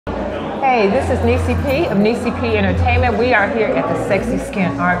Hey, this is Nessyp of Nessyp Entertainment. We are here at the Sexy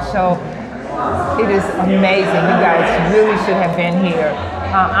Skin Art Show. It is amazing. You guys really should have been here.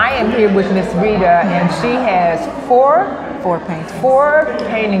 I am here with Miss Rita, and she has four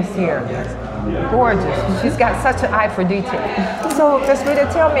paintings here. Gorgeous. She's got such an eye for detail. So, Miss Rita,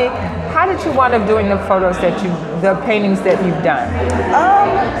 tell me, how did you wind up doing the photos the paintings that you've done?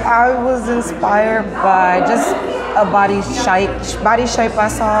 I was inspired by just a body shape I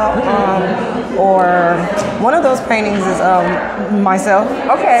saw, or one of those paintings is myself.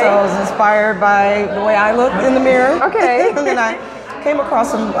 Okay. So I was inspired by the way I look in the mirror. Okay. And then I came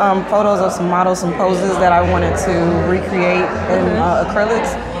across some photos of some models, some poses that I wanted to recreate in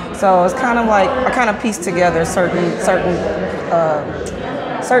acrylics. So it's kind of like I kind of pieced together certain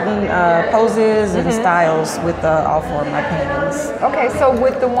poses and styles with all four of my paintings. Okay, so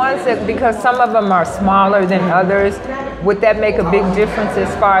with the ones that, because some of them are smaller than others, would that make a big difference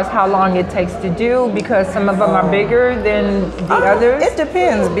as far as how long it takes to do? Because some of them are bigger than the others? It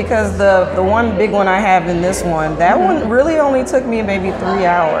depends, because the one big one I have in this one, that one really only took me maybe 3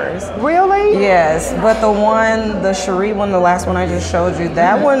 hours. Really? Yes, but the Cherie one, the last one I just showed you,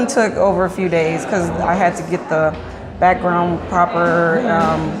 that one took over a few days because I had to get the background proper.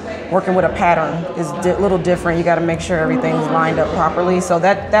 Working with a pattern is a little different. You got to make sure everything's lined up properly. So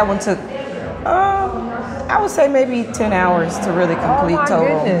that one took, I would say maybe 10 hours to really complete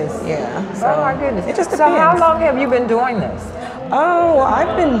total. Goodness. Yeah. So oh my goodness. It just depends. So how long have you been doing this? Oh, well,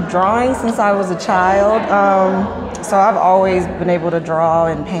 I've been drawing since I was a child. So I've always been able to draw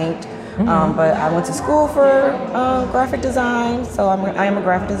and paint. But I went to school for graphic design, so I am a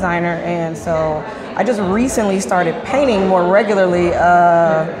graphic designer, and so I just recently started painting more regularly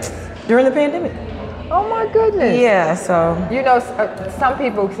during the pandemic. Oh my goodness. Yeah, so. You know, some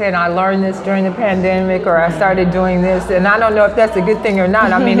people said I learned this during the pandemic, or I started doing this, and I don't know if that's a good thing or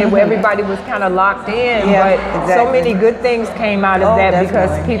not. I mean, everybody was kind of locked in, but so many good things came out of that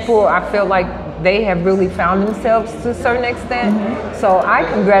because people, I feel like, they have really found themselves to a certain extent. So I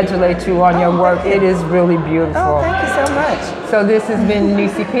congratulate you on your work. It is really beautiful. Oh, thank you so much. So this has been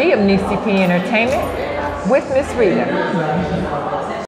Nessyp of Nessyp Entertainment with Miss Rita.